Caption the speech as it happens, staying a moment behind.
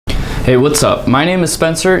Hey, what's up? My name is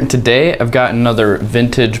Spencer, and today I've got another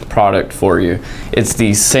vintage product for you. It's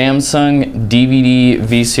the Samsung DVD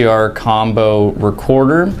VCR combo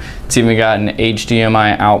recorder. It's even got an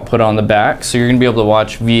HDMI output on the back, so you're going to be able to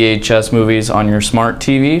watch VHS movies on your smart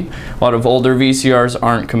TV. A lot of older VCRs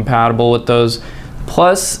aren't compatible with those.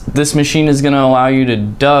 Plus, this machine is going to allow you to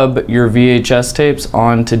dub your VHS tapes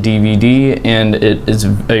onto DVD, and it is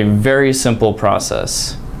a very simple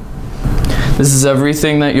process. This is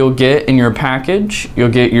everything that you'll get in your package. You'll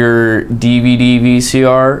get your DVD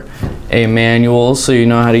VCR, a manual so you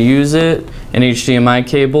know how to use it, an HDMI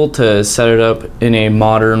cable to set it up in a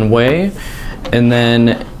modern way, and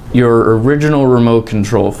then your original remote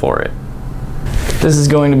control for it. This is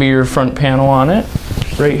going to be your front panel on it.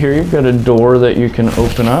 Right here you've got a door that you can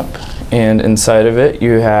open up, and inside of it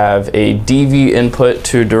you have a DV input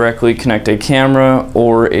to directly connect a camera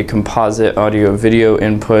or a composite audio video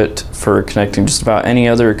input for connecting just about any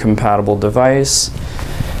other compatible device.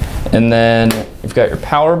 And then you've got your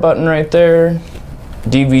power button right there,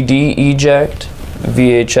 DVD eject,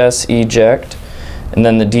 VHS eject, and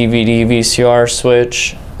then the DVD VCR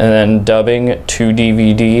switch, and then dubbing to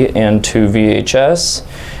DVD and to VHS.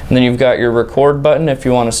 And then you've got your record button if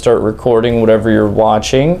you want to start recording whatever you're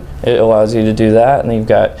watching. It allows you to do that. And then you've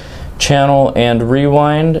got channel and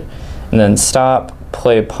rewind, and then stop,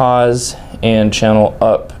 play, pause, and channel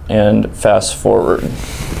up and fast forward.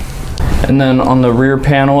 And then on the rear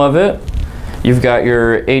panel of it, you've got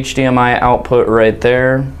your HDMI output right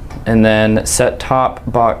there, and then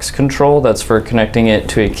set-top box control, that's for connecting it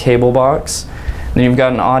to a cable box. Then you've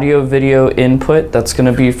got an audio video input that's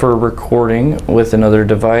going to be for recording with another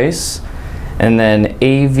device, and then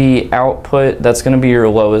AV output, that's going to be your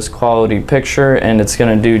lowest quality picture, and it's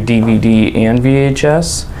going to do DVD and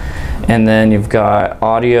VHS. And then you've got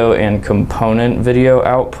audio and component video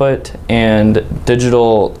output and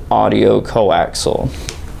digital audio coaxial.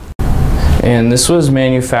 And this was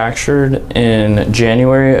manufactured in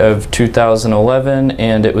January of 2011,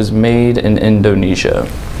 and it was made in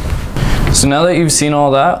Indonesia. So now that you've seen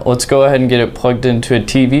all that, let's go ahead and get it plugged into a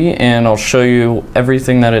TV, and I'll show you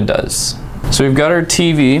everything that it does. So we've got our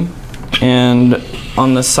TV, and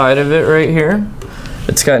on the side of it right here,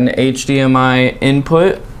 it's got an HDMI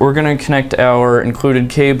input. We're going to connect our included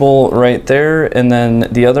cable right there, and then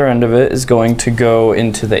the other end of it is going to go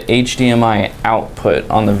into the HDMI output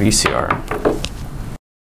on the VCR.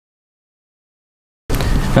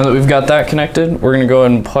 Now that we've got that connected, we're going to go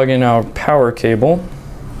ahead and plug in our power cable.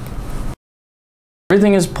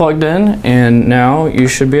 Everything is plugged in, and now you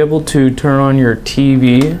should be able to turn on your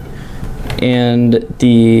TV and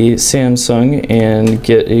the Samsung and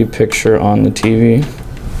get a picture on the TV.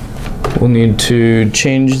 We'll need to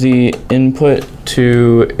change the input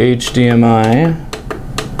to HDMI.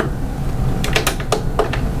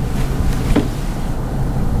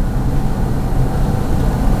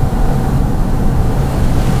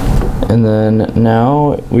 And then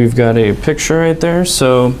now we've got a picture right there.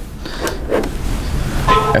 So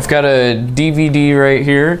I've got a DVD right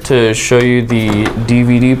here to show you the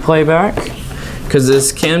DVD playback, because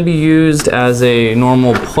this can be used as a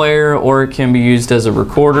normal player or it can be used as a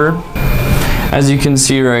recorder. As you can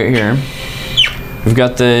see right here, we've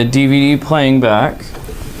got the DVD playing back,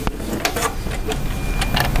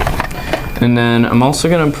 and then I'm also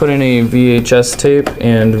going to put in a VHS tape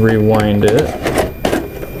and rewind it.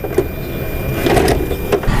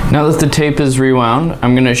 Now that the tape is rewound,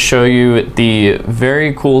 I'm going to show you the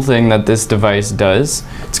very cool thing that this device does.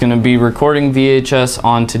 It's going to be recording VHS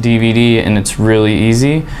onto DVD, and it's really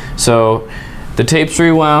easy. So the tape's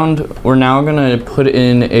rewound. We're now going to put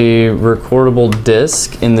in a recordable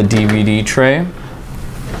disc in the DVD tray.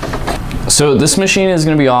 So this machine is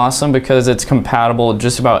going to be awesome because it's compatible with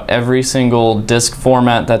just about every single disc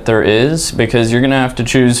format that there is, because you're going to have to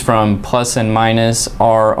choose from plus and minus,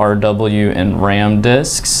 R, RW, and RAM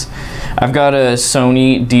discs. I've got a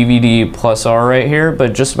Sony DVD plus R right here,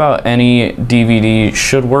 but just about any DVD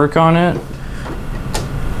should work on it.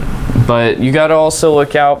 But you got to also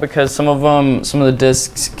look out, because some of the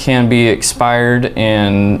discs can be expired,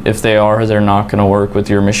 and if they are, they're not going to work with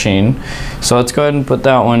your machine. So let's go ahead and put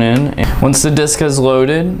that one in. Once the disc is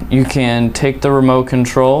loaded, you can take the remote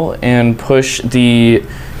control and push the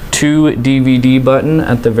to DVD button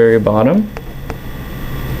at the very bottom.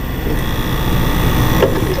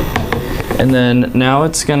 And then now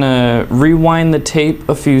it's gonna rewind the tape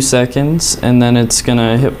a few seconds, and then it's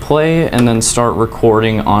gonna hit play and then start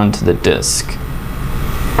recording onto the disc.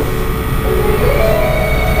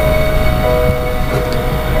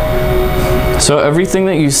 So So everything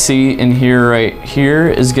that you see in here right here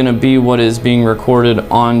is going to be what is being recorded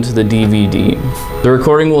onto the DVD. The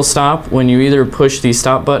recording will stop when you either push the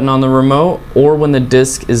stop button on the remote or when the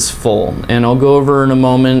disc is full. And I'll go over in a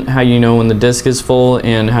moment how you know when the disc is full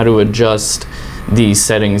and how to adjust the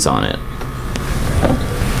settings on it.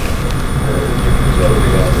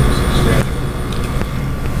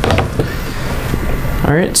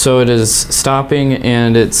 Alright, so it is stopping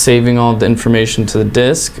and it's saving all the information to the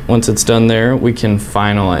disk. Once it's done there, we can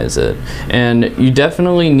finalize it. And you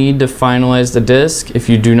definitely need to finalize the disk. If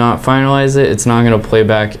you do not finalize it, it's not going to play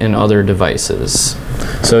back in other devices.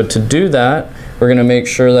 So to do that, we're going to make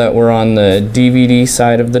sure that we're on the DVD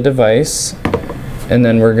side of the device. And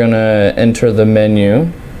then we're going to enter the menu.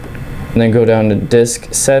 And then go down to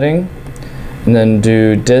disk setting. And then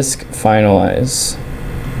do disk finalize.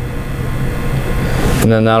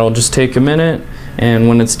 And then that'll just take a minute, and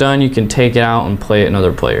when it's done you can take it out and play it in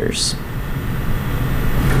other players.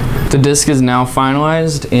 The disc is now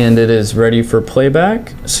finalized and it is ready for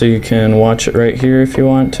playback, so you can watch it right here if you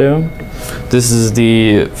want to. This is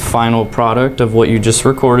the final product of what you just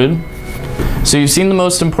recorded. So you've seen the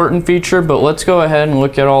most important feature, but let's go ahead and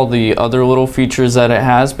look at all the other little features that it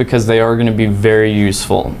has because they are going to be very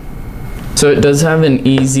useful. So it does have an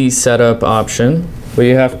easy setup option. What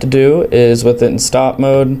you have to do is, with it in stop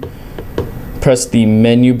mode, press the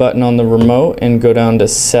menu button on the remote and go down to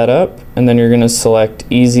setup, and then you're going to select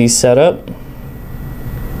easy setup.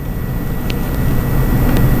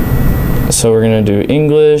 So we're going to do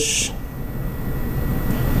English.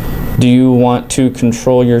 Do you want to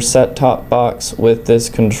control your set-top box with this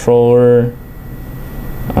controller?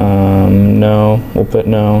 No, we'll put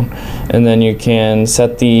no. And then you can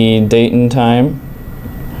set the date and time.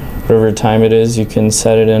 Whatever time it is, you can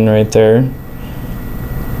set it in right there.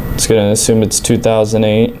 It's going to assume it's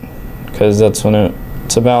 2008 because that's when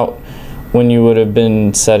it's about when you would have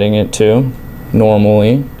been setting it to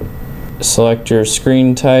normally. Select your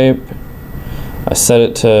screen type. I set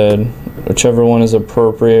it to whichever one is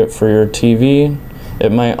appropriate for your TV.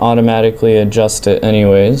 It might automatically adjust it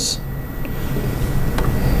anyways.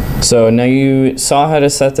 So now you saw how to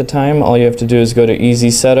set the time. All you have to do is go to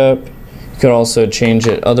easy setup. You could also change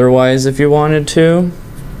it otherwise if you wanted to.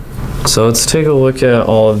 So let's take a look at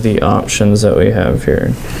all of the options that we have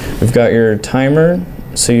here. We've got your timer,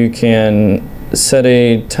 so you can set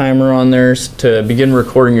a timer on there to begin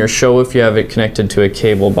recording your show if you have it connected to a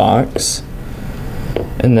cable box.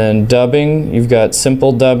 And then dubbing, you've got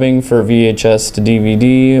simple dubbing for VHS to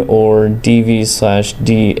DVD or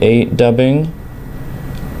DV/D8 dubbing.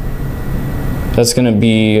 That's going to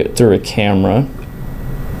be through a camera.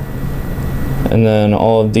 And then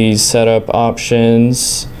all of these setup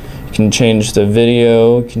options, you can change the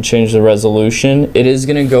video, you can change the resolution. It is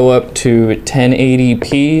going to go up to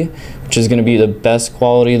 1080p, which is going to be the best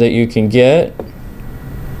quality that you can get.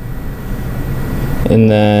 And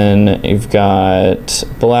then you've got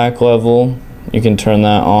black level, you can turn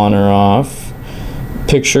that on or off.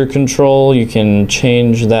 Picture control, you can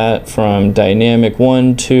change that from dynamic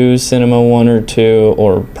 1, 2, cinema 1 or 2,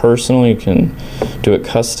 or personal, you can do a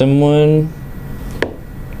custom one.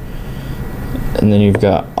 And then you've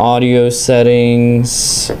got audio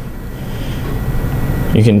settings.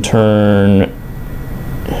 You can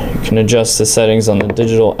adjust the settings on the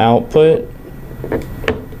digital output.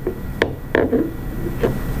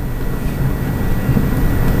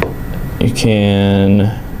 You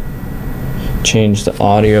can change the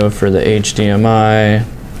audio for the HDMI,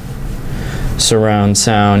 surround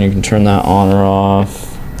sound, you can turn that on or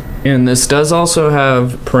off. And this does also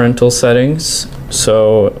have parental settings,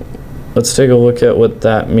 so let's take a look at what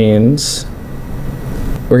that means.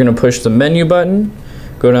 We're going to push the menu button,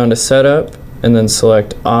 go down to setup, and then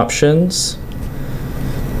select options,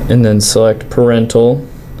 and then select parental.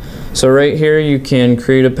 So right here you can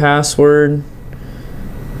create a password.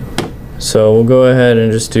 So we'll go ahead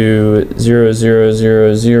and just do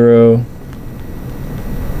 0000.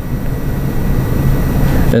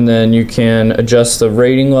 And then you can adjust the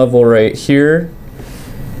rating level right here.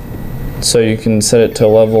 So you can set it to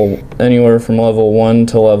level anywhere from level 1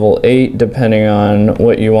 to level 8 depending on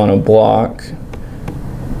what you want to block.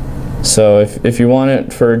 So if you want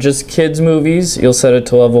it for just kids movies, you'll set it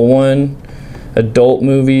to level 1. Adult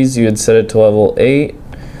movies, you would set it to level 8,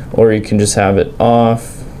 or you can just have it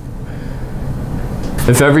off.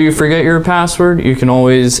 If ever you forget your password, you can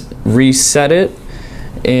always reset it,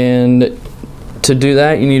 and to do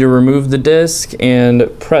that you need to remove the disc and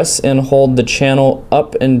press and hold the channel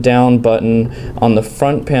up and down button on the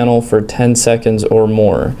front panel for 10 seconds or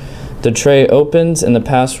more. the tray opens and the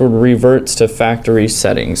password reverts to factory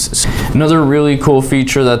settings. Another really cool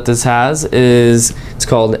feature that this has is it's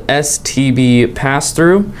called STB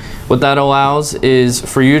pass-through. What that allows is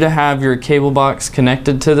for you to have your cable box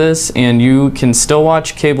connected to this, and you can still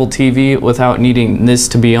watch cable TV without needing this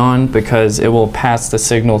to be on, because it will pass the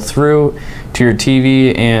signal through to your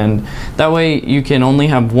TV, and that way you can only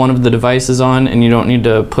have one of the devices on and you don't need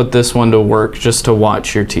to put this one to work just to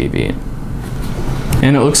watch your TV.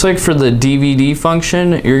 And it looks like for the DVD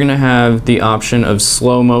function, you're gonna have the option of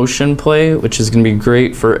slow motion play, which is gonna be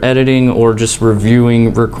great for editing or just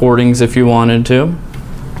reviewing recordings if you wanted to.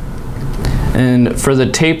 And for the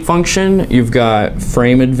tape function, you've got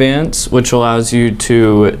frame advance, which allows you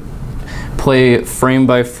to play frame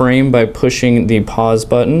by pushing the pause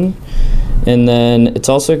button. And then it's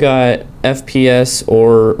also got FPS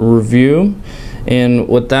or review. And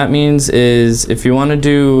what that means is if you want to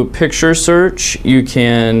do picture search, you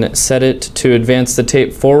can set it to advance the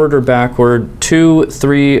tape forward or backward 2,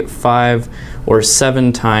 3, 5, or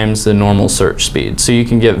 7 times the normal search speed. So you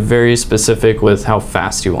can get very specific with how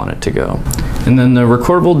fast you want it to go. And then the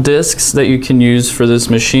recordable discs that you can use for this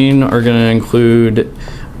machine are going to include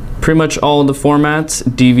pretty much all of the formats: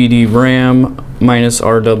 DVD RAM,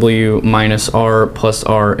 -RW, -R,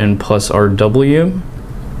 +R, and +RW.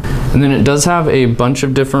 And then it does have a bunch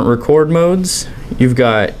of different record modes. You've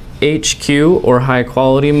got HQ or high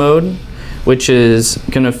quality mode, which is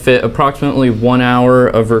going to fit approximately 1 hour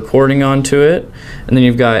of recording onto it. And then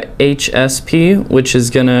you've got HSP, which is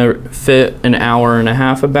going to fit an hour and a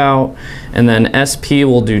half about. And then SP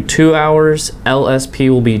will do 2 hours, LSP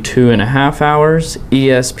will be 2.5 hours,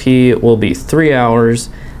 ESP will be 3 hours,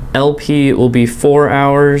 LP will be 4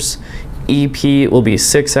 hours, EP will be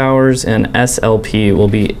 6 hours, and SLP will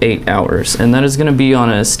be 8 hours. And that is going to be on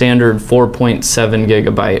a standard 4.7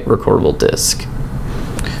 gigabyte recordable disc.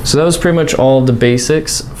 So that was pretty much all of the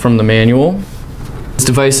basics from the manual. This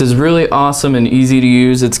device is really awesome and easy to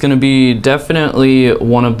use. It's going to be definitely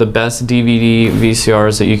one of the best DVD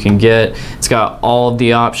VCRs that you can get. It's got all of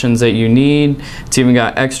the options that you need. It's even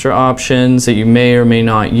got extra options that you may or may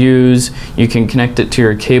not use. You can connect it to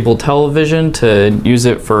your cable television to use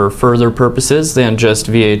it for further purposes than just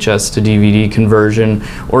VHS to DVD conversion,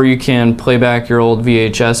 or you can play back your old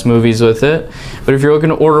VHS movies with it. But if you're looking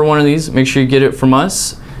to order one of these, make sure you get it from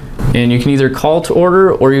us. And you can either call to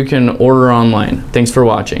order or you can order online. Thanks for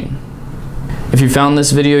watching. If you found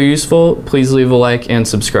this video useful, please leave a like and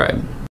subscribe.